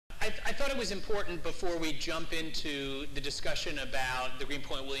I thought it was important before we jump into the discussion about the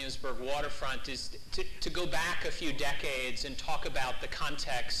Greenpoint Williamsburg Waterfront is to go back a few decades and talk about the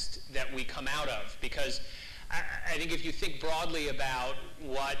context that we come out of. Because I think if you think broadly about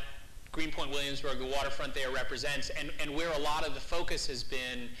what Greenpoint Williamsburg, the waterfront there represents, and where a lot of the focus has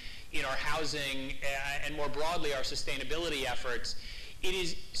been in our housing and more broadly our sustainability efforts, it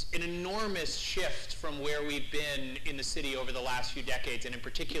is an enormous shift from where we've been in the city over the last few decades, and in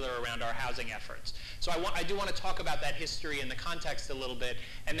particular around our housing efforts. So I do want to talk about that history and the context a little bit,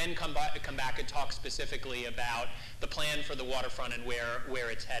 and then come back and talk specifically about the plan for the waterfront and where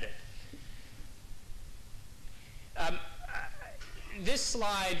it's headed. This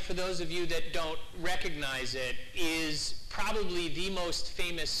slide, for those of you that don't recognize it, is probably the most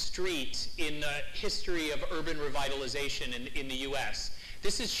famous street in the history of urban revitalization in the US.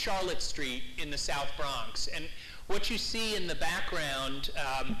 This is Charlotte Street in the South Bronx. And what you see in the background,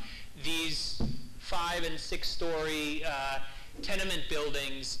 these 5- and 6-story tenement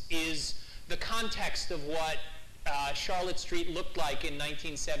buildings, is the context of what Charlotte Street looked like in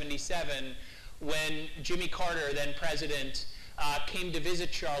 1977 when Jimmy Carter, then president, came to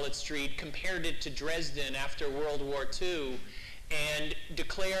visit Charlotte Street, compared it to Dresden after World War II, and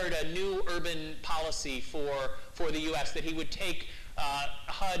declared a new urban policy for the US, that he would take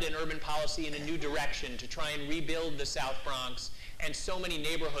HUD and urban policy in a new direction to try and rebuild the South Bronx and so many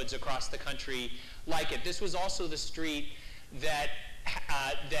neighborhoods across the country like it. This was also the street that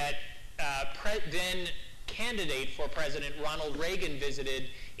then candidate for president Ronald Reagan visited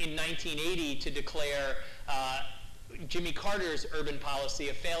in 1980 to declare Jimmy Carter's urban policy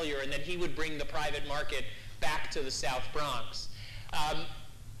a failure, and that he would bring the private market back to the South Bronx.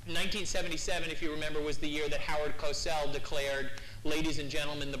 1977, if you remember, was the year that Howard Cosell declared, "Ladies and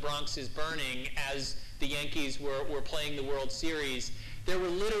gentlemen, the Bronx is burning," as the Yankees were playing the World Series. There were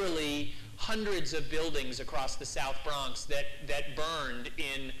literally hundreds of buildings across the South Bronx that burned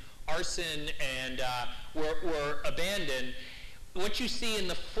in arson and were abandoned. What you see in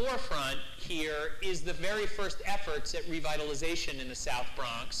the forefront here is the very first efforts at revitalization in the South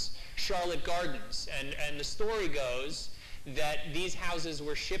Bronx, Charlotte Gardens. And the story goes that these houses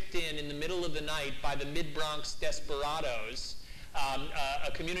were shipped in the middle of the night by the Mid-Bronx Desperados,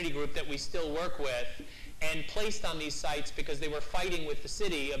 a community group that we still work with, and placed on these sites because they were fighting with the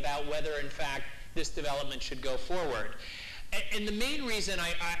city about whether, in fact, this development should go forward. And the main reason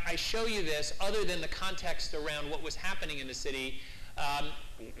I show you this, other than the context around what was happening in the city,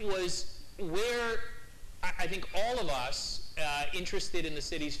 was where I think all of us interested in the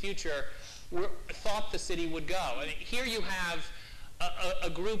city's future thought the city would go. I mean, here you have a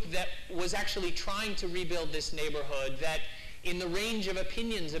group that was actually trying to rebuild this neighborhood that, in the range of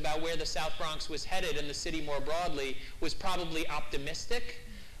opinions about where the South Bronx was headed and the city more broadly, was probably optimistic.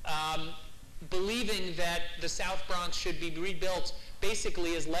 Believing that the South Bronx should be rebuilt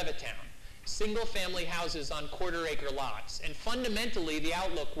basically as Levittown, single-family houses on quarter-acre lots. And fundamentally, the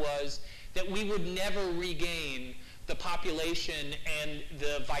outlook was that we would never regain the population and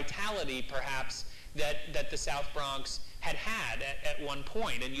the vitality, perhaps, that the South Bronx had at one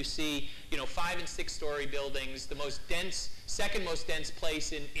point. And you see, 5- and 6-story buildings, the most dense, second most dense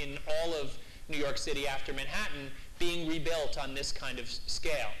place in all of New York City after Manhattan, being rebuilt on this kind of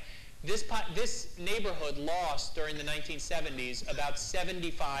scale. This neighborhood lost during the 1970s about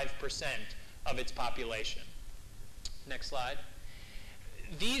 75% of its population. Next slide.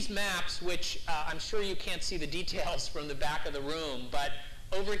 These maps, which I'm sure you can't see the details from the back of the room, but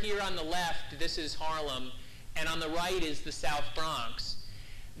over here on the left, this is Harlem, and on the right is the South Bronx.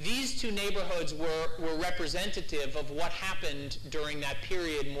 These two neighborhoods were representative of what happened during that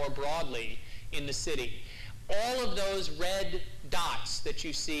period more broadly in the city. All of those red dots that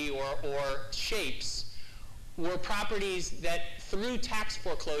you see, or shapes, were properties that, through tax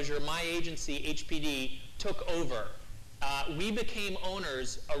foreclosure, my agency, HPD, took over. We became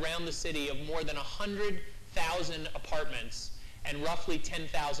owners around the city of more than 100,000 apartments and roughly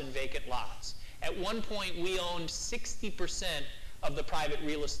 10,000 vacant lots. At one point, we owned 60% of the private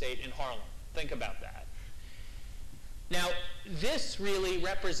real estate in Harlem. Think about that. Now, this really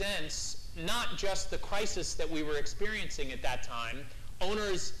represents not just the crisis that we were experiencing at that time.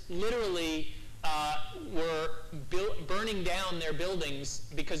 Owners literally were burning down their buildings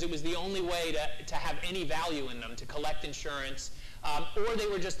because it was the only way to have any value in them, to collect insurance, or they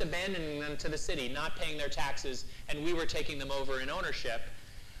were just abandoning them to the city, not paying their taxes, and we were taking them over in ownership.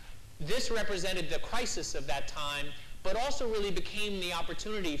 This represented the crisis of that time, but also really became the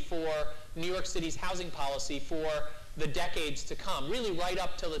opportunity for New York City's housing policy for the decades to come, really right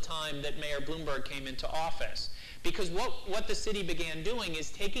up till the time that Mayor Bloomberg came into office. Because what the city began doing is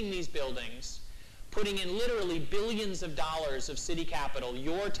taking these buildings, putting in literally billions of dollars of city capital,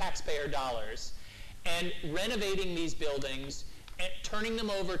 your taxpayer dollars, and renovating these buildings and turning them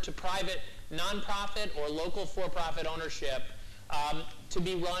over to private nonprofit or local for-profit ownership to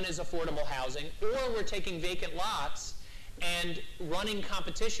be run as affordable housing, or we're taking vacant lots and running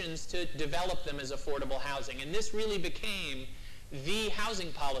competitions to develop them as affordable housing. And this really became the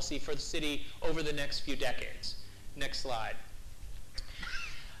housing policy for the city over the next few decades. Next slide.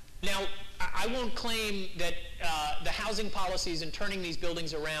 Now, I won't claim that the housing policies and turning these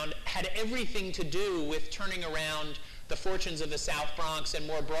buildings around had everything to do with turning around the fortunes of the South Bronx and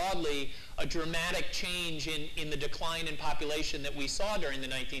more broadly a dramatic change in the decline in population that we saw during the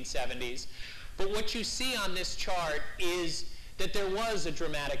 1970s. But what you see on this chart is that there was a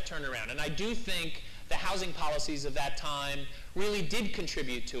dramatic turnaround. And I do think the housing policies of that time really did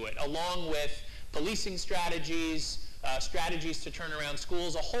contribute to it, along with policing strategies, strategies to turn around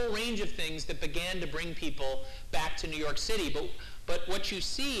schools, a whole range of things that began to bring people back to New York City. But what you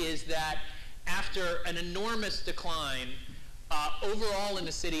see is that after an enormous decline, overall in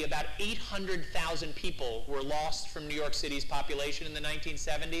the city, about 800,000 people were lost from New York City's population in the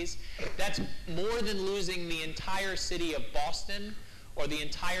 1970s. That's more than losing the entire city of Boston or the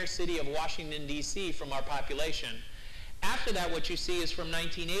entire city of Washington, D.C. from our population. After that, what you see is from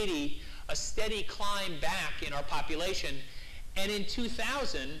 1980, a steady climb back in our population. And in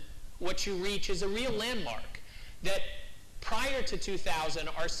 2000, what you reach is a real landmark. That prior to 2000,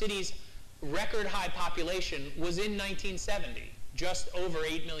 our city's record high population was in 1970, just over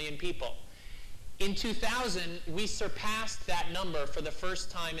 8 million people. In 2000, we surpassed that number for the first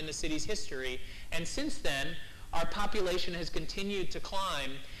time in the city's history, and since then, our population has continued to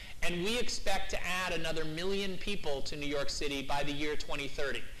climb, and we expect to add another 1 million people to New York City by the year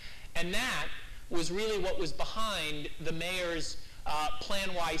 2030. And that was really what was behind the mayor's Plan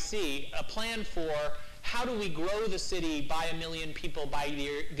YC, a plan for how do we grow the city by 1 million people by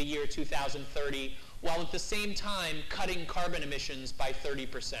the year 2030, while at the same time cutting carbon emissions by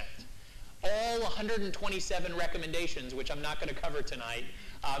 30%. All 127 recommendations, which I'm not going to cover tonight,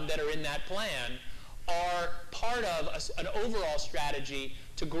 that are in that plan, are part of an overall strategy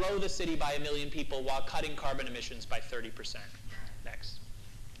to grow the city by 1 million people while cutting carbon emissions by 30%. Next.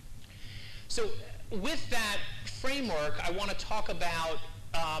 So with that framework, I want to talk about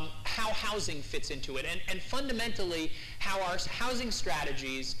how housing fits into it, and fundamentally how our housing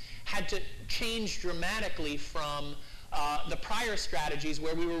strategies had to change dramatically from the prior strategies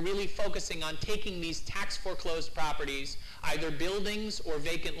where we were really focusing on taking these tax foreclosed properties, either buildings or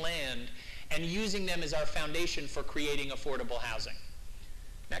vacant land, and using them as our foundation for creating affordable housing.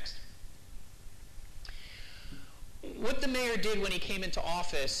 Next. What the mayor did when he came into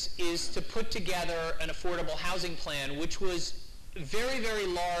office is to put together an affordable housing plan, which was very, very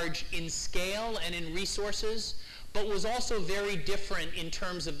large in scale and in resources, but was also very different in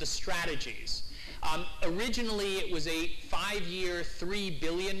terms of the strategies. Originally, it was a 5-year, $3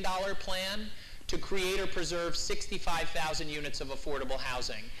 billion plan to create or preserve 65,000 units of affordable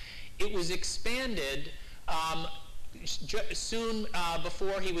housing. It was expanded soon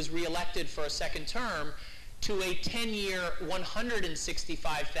before he was reelected for a second term to a 10-year,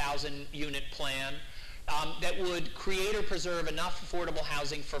 165,000 unit plan that would create or preserve enough affordable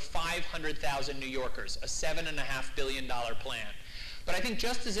housing for 500,000 New Yorkers, a $7.5 billion plan. But I think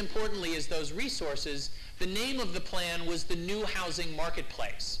just as importantly as those resources, the name of the plan was the New Housing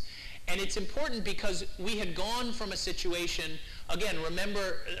Marketplace. And it's important because we had gone from a situation, again,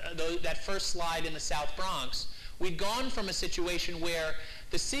 remember that first slide in the South Bronx, we'd gone from a situation where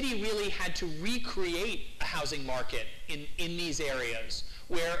the city really had to recreate a housing market in these areas,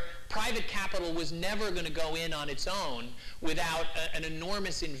 where private capital was never going to go in on its own without an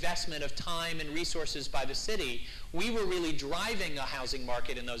enormous investment of time and resources by the city. We were really driving a housing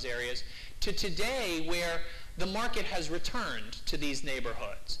market in those areas, to today where the market has returned to these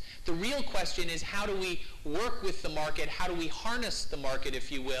neighborhoods. The real question is, how do we work with the market? How do we harness the market,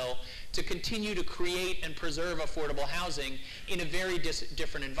 if you will, to continue to create and preserve affordable housing in a very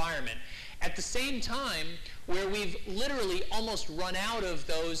different environment? At the same time, where we've literally almost run out of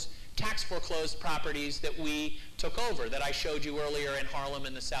those tax foreclosed properties that we took over, that I showed you earlier in Harlem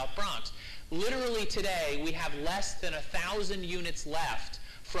and the South Bronx. Literally today, we have less than 1,000 units left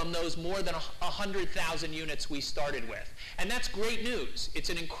from those more than 100,000 units we started with. And that's great news. It's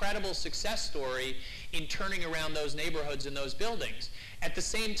an incredible success story in turning around those neighborhoods and those buildings. At the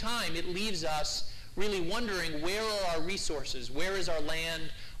same time, it leaves us really wondering, where are our resources? Where is our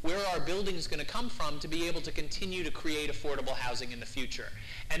land? where are our buildings going to come from to be able to continue to create affordable housing in the future?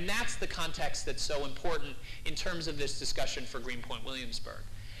 And that's the context that's so important in terms of this discussion for Greenpoint Williamsburg.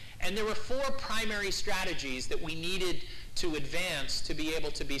 And there were 4 primary strategies that we needed to advance to be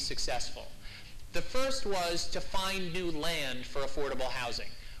able to be successful. The first was to find new land for affordable housing.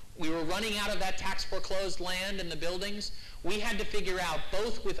 We were running out of that tax foreclosed land in the buildings. We had to figure out,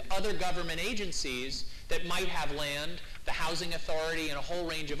 both with other government agencies that might have land, the Housing Authority and a whole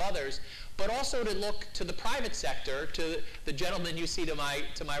range of others, but also to look to the private sector, to the gentleman you see to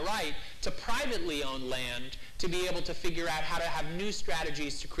my right, to privately owned land, to be able to figure out how to have new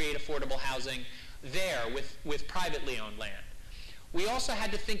strategies to create affordable housing there with privately owned land. We also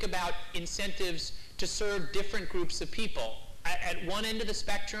had to think about incentives to serve different groups of people. At one end of the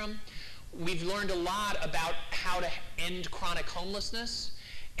spectrum, we've learned a lot about how to end chronic homelessness,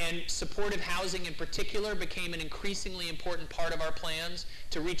 and supportive housing in particular became an increasingly important part of our plans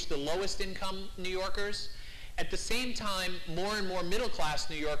to reach the lowest income New Yorkers. At the same time, more and more middle-class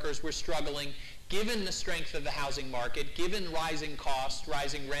New Yorkers were struggling given the strength of the housing market, given rising costs,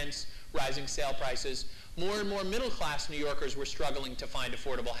 rising rents, rising sale prices. More and more middle-class New Yorkers were struggling to find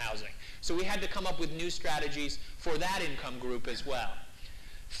affordable housing. So we had to come up with new strategies for that income group as well.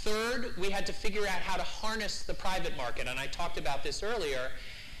 Third, we had to figure out how to harness the private market, and I talked about this earlier.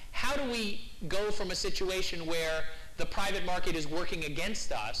 How do we go from a situation where the private market is working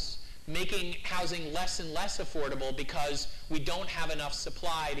against us, making housing less and less affordable because we don't have enough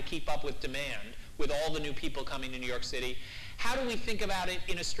supply to keep up with demand, with all the new people coming to New York City? How do we think about it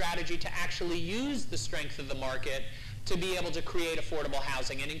in a strategy to actually use the strength of the market to be able to create affordable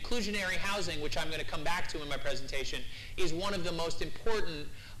housing? And inclusionary housing, which I'm going to come back to in my presentation, is one of the most important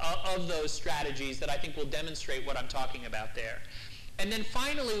of those strategies that I think will demonstrate what I'm talking about there. And then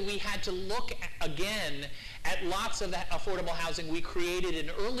finally, we had to look again at lots of the affordable housing we created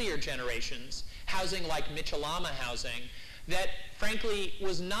in earlier generations, housing like Mitchell-Lama housing, that frankly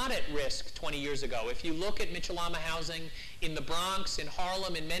was not at risk 20 years ago. If you look at Mitchell-Lama housing in the Bronx, in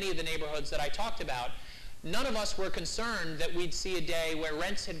Harlem, in many of the neighborhoods that I talked about, none of us were concerned that we'd see a day where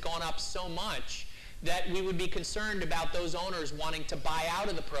rents had gone up so much that we would be concerned about those owners wanting to buy out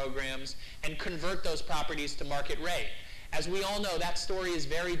of the programs and convert those properties to market rate. As we all know, that story is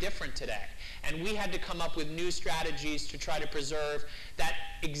very different today. And we had to come up with new strategies to try to preserve that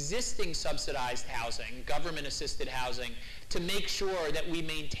existing subsidized housing, government-assisted housing, to make sure that we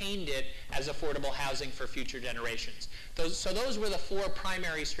maintained it as affordable housing for future generations. So those were the 4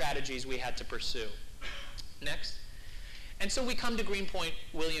 primary strategies we had to pursue. Next. And so we come to Greenpoint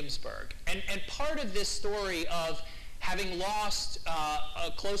Williamsburg. And part of this story of having lost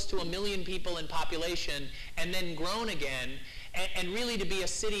close to 1 million people in population and then grown again, and really to be a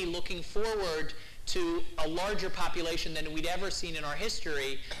city looking forward to a larger population than we'd ever seen in our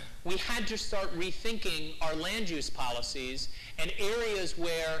history, we had to start rethinking our land use policies and areas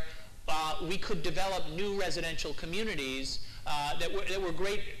where we could develop new residential communities that were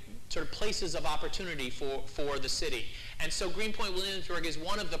great sort of places of opportunity for the city. And so Greenpoint Williamsburg is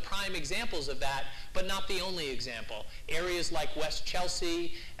one of the prime examples of that, but not the only example. Areas like West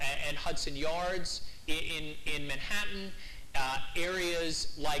Chelsea and Hudson Yards in Manhattan,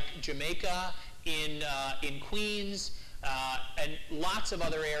 areas like Jamaica in Queens, and lots of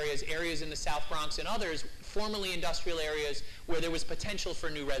other areas in the South Bronx and others, formerly industrial areas where there was potential for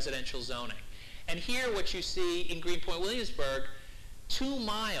new residential zoning. And here what you see in Greenpoint Williamsburg, 2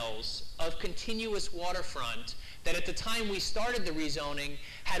 miles of continuous waterfront that at the time we started the rezoning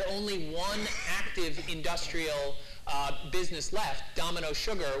had only 1 active industrial business left, Domino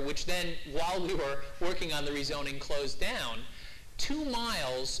Sugar, which then, while we were working on the rezoning, closed down. 2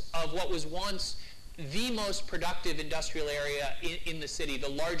 miles of what was once the most productive industrial area in the city, the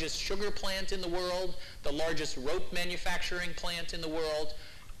largest sugar plant in the world, the largest rope manufacturing plant in the world,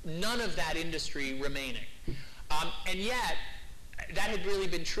 none of that industry remaining. And yet, that had really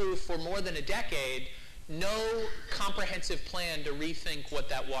been true for more than a decade. No comprehensive plan to rethink what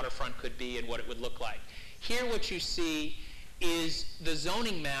that waterfront could be and what it would look like. Here what you see is the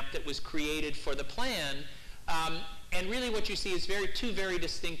zoning map that was created for the plan, and really what you see is 2 very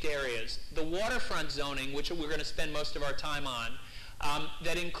distinct areas. The waterfront zoning, which we're going to spend most of our time on,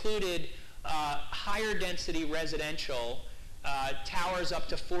 that included higher density residential, towers up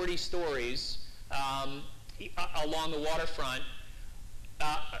to 40 stories along the waterfront,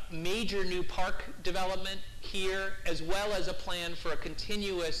 major new park development here, as well as a plan for a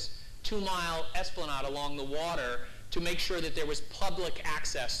continuous 2-mile esplanade along the water to make sure that there was public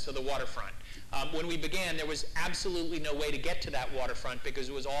access to the waterfront. When we began, there was absolutely no way to get to that waterfront because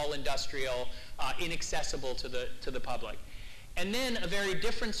it was all industrial, inaccessible to the public. And then a very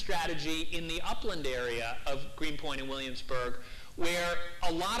different strategy in the upland area of Greenpoint and Williamsburg, where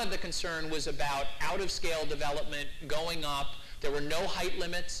a lot of the concern was about out-of-scale development going up. There were no height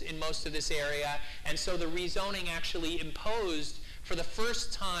limits in most of this area, and so the rezoning actually imposed, for the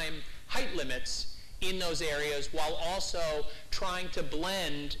first time, height limits in those areas, while also trying to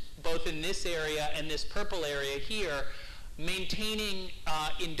blend, both in this area and this purple area here, maintaining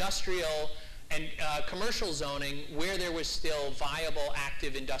industrial and commercial zoning where there was still viable,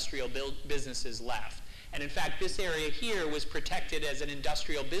 active industrial businesses left. And in fact, this area here was protected as an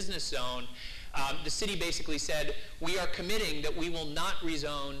industrial business zone. The city basically said, we are committing that we will not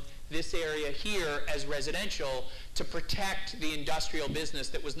rezone this area here as residential to protect the industrial business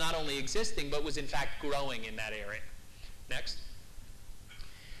that was not only existing, but was in fact growing in that area. Next.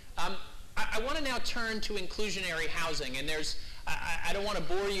 I want to now turn to inclusionary housing, and I don't want to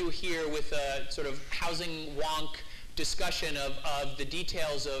bore you here with a sort of housing wonk discussion of the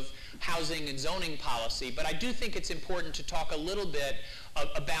details of housing and zoning policy, but I do think it's important to talk a little bit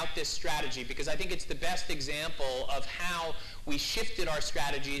about this strategy, because I think it's the best example of how we shifted our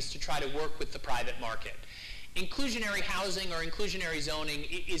strategies to try to work with the private market. Inclusionary housing or inclusionary zoning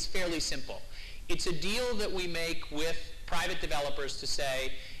is fairly simple. It's a deal that we make with private developers to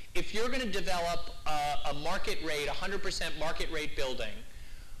say, if you're going to develop a market rate, 100% market rate building,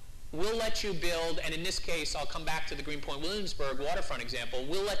 we'll let you build, and in this case, I'll come back to the Greenpoint Williamsburg Waterfront example,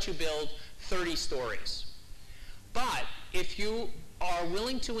 we'll let you build 30 stories. But if you are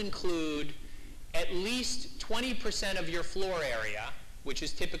willing to include at least 20% of your floor area, which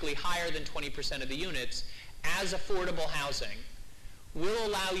is typically higher than 20% of the units, as affordable housing, we'll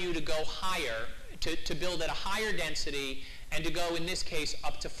allow you to go higher, to build at a higher density, and to go, in this case,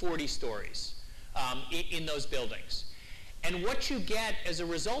 up to 40 stories in those buildings. And what you get as a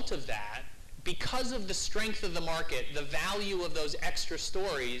result of that, because of the strength of the market, the value of those extra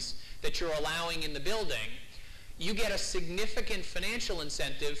stories that you're allowing in the building, you get a significant financial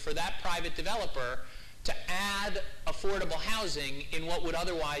incentive for that private developer to add affordable housing in what would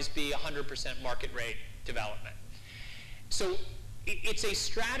otherwise be 100% market rate development. So it's a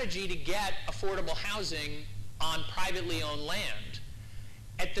strategy to get affordable housing on privately owned land.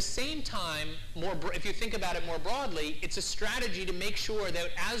 At the same time, if you think about it more broadly, it's a strategy to make sure that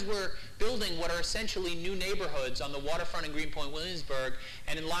as we're building what are essentially new neighborhoods on the waterfront in Greenpoint Williamsburg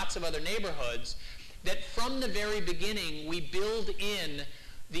and in lots of other neighborhoods, that from the very beginning we build in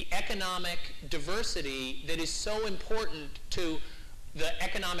the economic diversity that is so important to the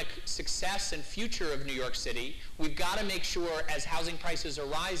economic success and future of New York City. We've got to make sure, as housing prices are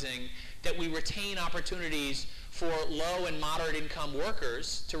rising, that we retain opportunities for low and moderate income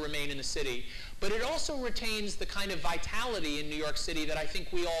workers to remain in the city. But it also retains the kind of vitality in New York City that I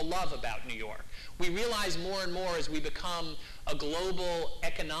think we all love about New York. We realize more and more as we become a global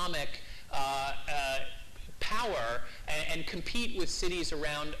economic power and compete with cities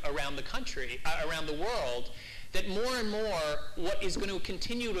around the country, around the world, that more and more what is going to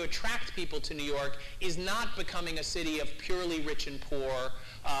continue to attract people to New York is not becoming a city of purely rich and poor,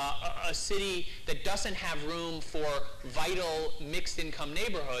 a city that doesn't have room for vital mixed income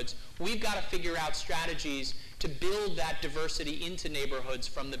neighborhoods. We've got to figure out strategies to build that diversity into neighborhoods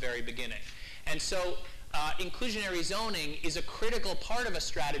from the very beginning. And so inclusionary zoning is a critical part of a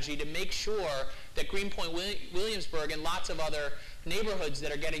strategy to make sure that Greenpoint Williamsburg and lots of other neighborhoods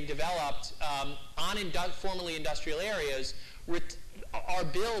that are getting developed on formerly industrial areas are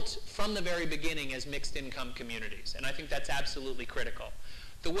built from the very beginning as mixed income communities. And I think that's absolutely critical.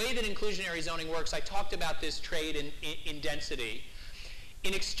 The way that inclusionary zoning works, I talked about this trade in density.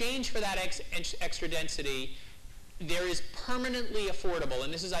 In exchange for that extra density, there is permanently affordable,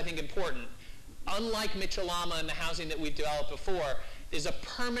 and this is, I think, important. Unlike Mitchell-Lama and the housing that we've developed before, there's a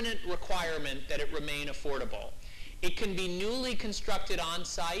permanent requirement that it remain affordable. It can be newly constructed on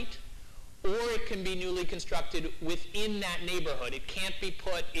site, or it can be newly constructed within that neighborhood. It can't be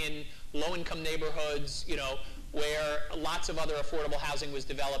put in low-income neighborhoods, where lots of other affordable housing was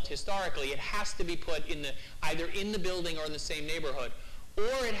developed historically. It has to be put either in the building or in the same neighborhood,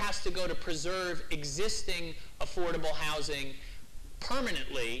 or it has to go to preserve existing affordable housing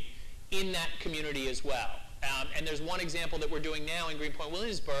permanently in that community as well. And there's one example that we're doing now in Greenpoint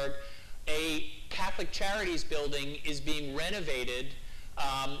Williamsburg. A Catholic Charities building is being renovated.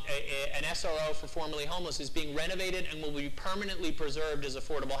 An SRO for formerly homeless is being renovated and will be permanently preserved as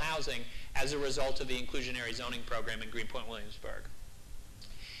affordable housing as a result of the inclusionary zoning program in Greenpoint Williamsburg.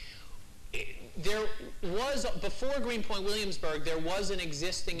 Before Greenpoint Williamsburg, there was an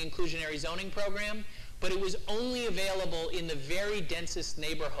existing inclusionary zoning program, but it was only available in the very densest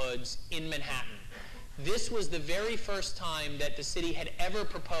neighborhoods in Manhattan. This was the very first time that the city had ever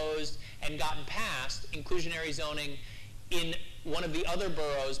proposed and gotten past inclusionary zoning in one of the other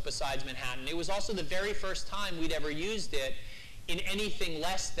boroughs besides Manhattan. It was also the very first time we'd ever used it in anything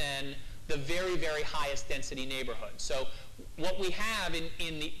less than the very, very highest density neighborhood. So what we have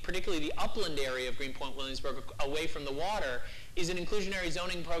particularly the upland area of Greenpoint, Williamsburg, away from the water, is an inclusionary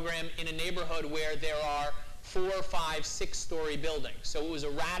zoning program in a neighborhood where there are 4, 5, 6-story buildings. So it was a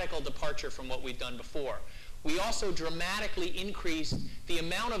radical departure from what we'd done before. We also dramatically increased the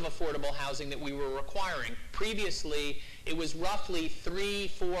amount of affordable housing that we were requiring. Previously, it was roughly 3,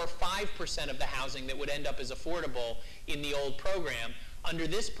 4, 5% of the housing that would end up as affordable in the old program. Under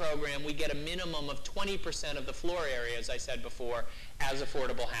this program, we get a minimum of 20% of the floor area, as I said before, as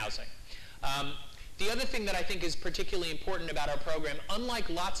affordable housing. The other thing that I think is particularly important about our program, unlike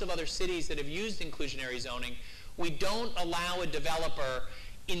lots of other cities that have used inclusionary zoning, we don't allow a developer,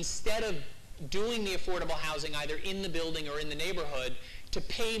 instead of doing the affordable housing either in the building or in the neighborhood, to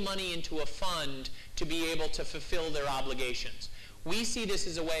pay money into a fund to be able to fulfill their obligations. We see this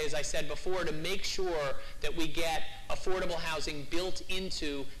as a way, as I said before, to make sure that we get affordable housing built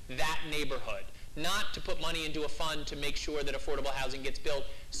into that neighborhood, not to put money into a fund to make sure that affordable housing gets built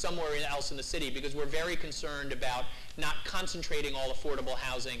somewhere else in the city, because we're very concerned about not concentrating all affordable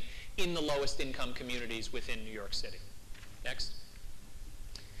housing in the lowest income communities within New York City. Next.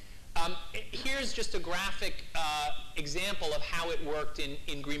 Here's just a graphic example of how it worked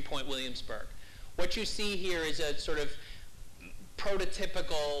in Greenpoint, Williamsburg. What you see here is a sort of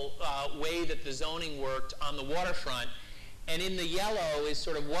prototypical way that the zoning worked on the waterfront. And in the yellow is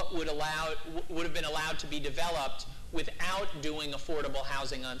sort of what would have been allowed to be developed without doing affordable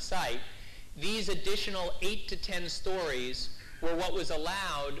housing on site. These additional 8 to 10 stories were what was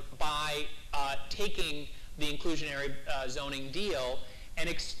allowed by taking the inclusionary zoning deal, and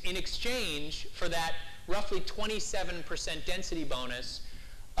in exchange for that roughly 27% density bonus,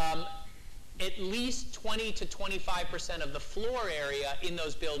 at least 20 to 25% of the floor area in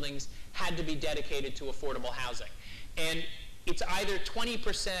those buildings had to be dedicated to affordable housing. And it's either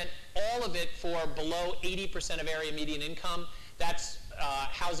 20%, all of it for below 80% of area median income. That's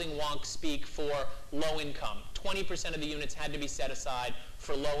housing wonk speak for low income. 20% of the units had to be set aside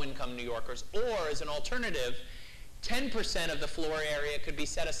for low income New Yorkers. Or as an alternative, 10% of the floor area could be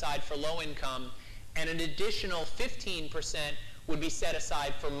set aside for low income, and an additional 15% would be set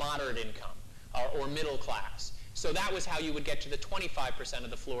aside for moderate income or middle class. So that was how you would get to the 25%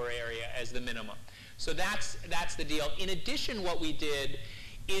 of the floor area as the minimum. So that's the deal. In addition, what we did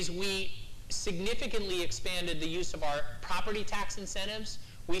is we significantly expanded the use of our property tax incentives.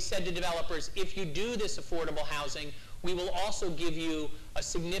 We said to developers, if you do this affordable housing, we will also give you a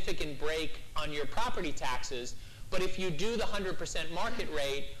significant break on your property taxes. But if you do the 100% market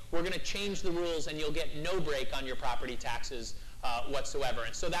rate, we're going to change the rules and you'll get no break on your property taxes whatsoever.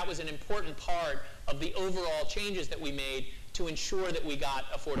 And so that was an important part of the overall changes that we made to ensure that we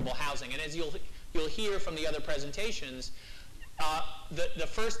got affordable housing. And as you'll hear from the other presentations, the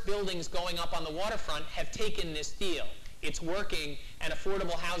first buildings going up on the waterfront have taken this deal. It's working, and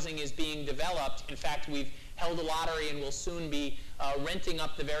affordable housing is being developed. In fact, we've held a lottery and will soon be renting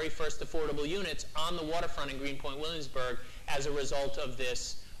up the very first affordable units on the waterfront in Greenpoint, Williamsburg as a result of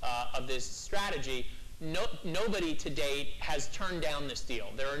this strategy. Nobody to date has turned down this deal.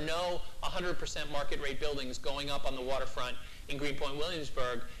 There are no 100% market rate buildings going up on the waterfront in Greenpoint,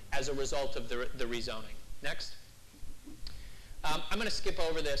 Williamsburg as a result of the rezoning. Next. I'm going to skip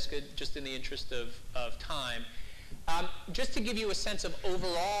over this just in the interest of time. Just to give you a sense of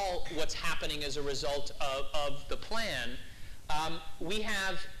overall what's happening as a result of the plan, we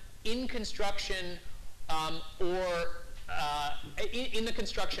have in construction in the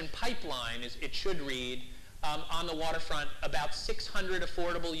construction pipeline, as it should read, on the waterfront, about 600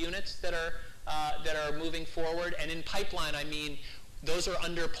 affordable units that are moving forward. And in pipeline, I mean those are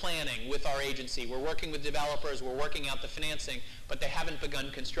under planning with our agency. We're working with developers, we're working out the financing, but they haven't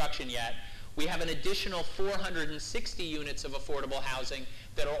begun construction yet. We have an additional 460 units of affordable housing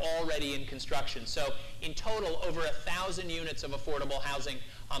that are already in construction. So in total, over 1,000 units of affordable housing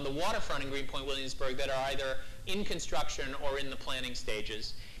on the waterfront in Greenpoint, Williamsburg that are either in construction or in the planning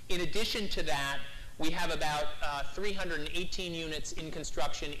stages. In addition to that, we have about 318 units in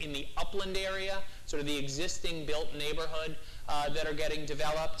construction in the upland area, sort of the existing built neighborhood that are getting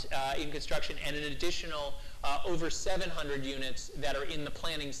developed in construction, and an additional over 700 units that are in the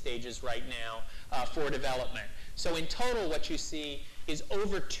planning stages right now for development. So in total, what you see is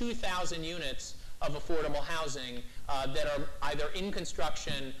over 2,000 units of affordable housing that are either in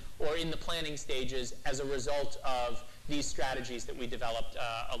construction or in the planning stages as a result of these strategies that we developed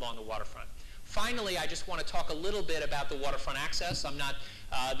along the waterfront. Finally, I just want to talk a little bit about the waterfront access. I'm not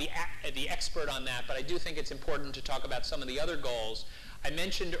the expert on that, but I do think it's important to talk about some of the other goals. I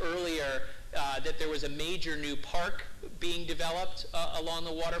mentioned earlier that there was a major new park being developed along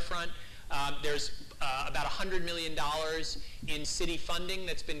the waterfront. There's about $100 million in city funding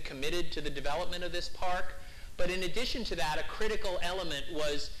that's been committed to the development of this park. But in addition to that, a critical element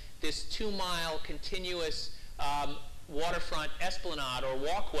was this 2-mile continuous waterfront esplanade or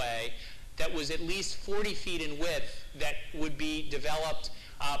walkway that was at least 40 feet in width that would be developed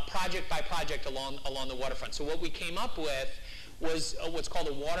project by project along the waterfront. So what we came up with was what's called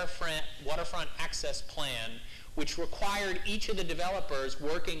a waterfront access plan, which required each of the developers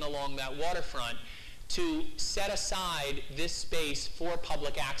working along that waterfront to set aside this space for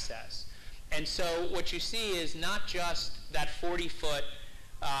public access. And so what you see is not just that 40-foot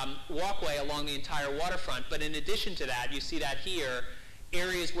walkway along the entire waterfront, but in addition to that, you see that here,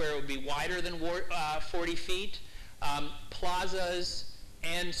 areas where it would be wider than 40 feet, plazas,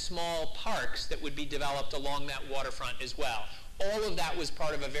 and small parks that would be developed along that waterfront as well. All of that was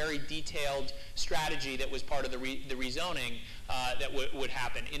part of a very detailed strategy that was part of the rezoning that would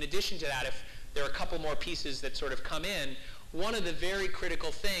happen. In addition to that, if there are a couple more pieces that sort of come in, one of the very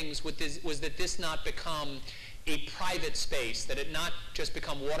critical things with this was that this not become a private space, that it not just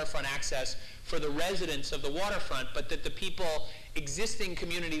become waterfront access for the residents of the waterfront, but that the people, existing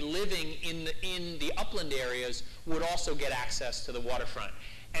community living in the upland areas would also get access to the waterfront.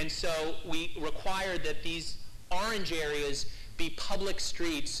 And so we required that these orange areas be public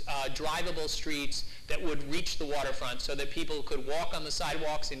streets, drivable streets that would reach the waterfront so that people could walk on the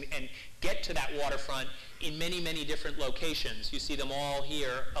sidewalks and get to that waterfront in many, many different locations. You see them all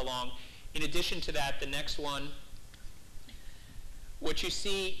here along. In addition to that, the next one, what you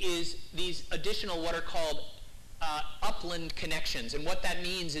see is these additional what are called upland connections. And what that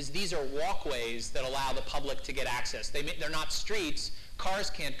means is these are walkways that allow the public to get access. They're not streets. Cars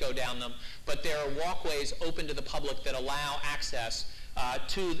can't go down them, but there are walkways open to the public that allow access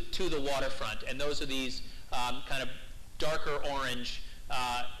to the waterfront. And those are these kind of darker orange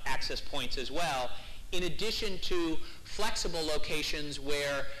access points as well, in addition to flexible locations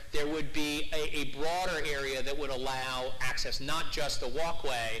where there would be a broader area that would allow access, not just a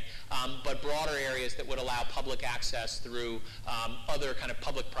walkway, but broader areas that would allow public access through other kind of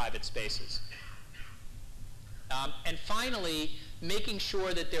public-private spaces. And finally, making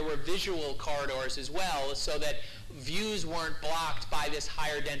sure that there were visual corridors as well so that views weren't blocked by this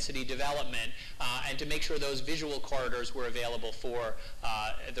higher density development, and to make sure those visual corridors were available for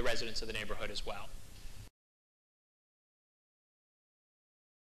the residents of the neighborhood as well.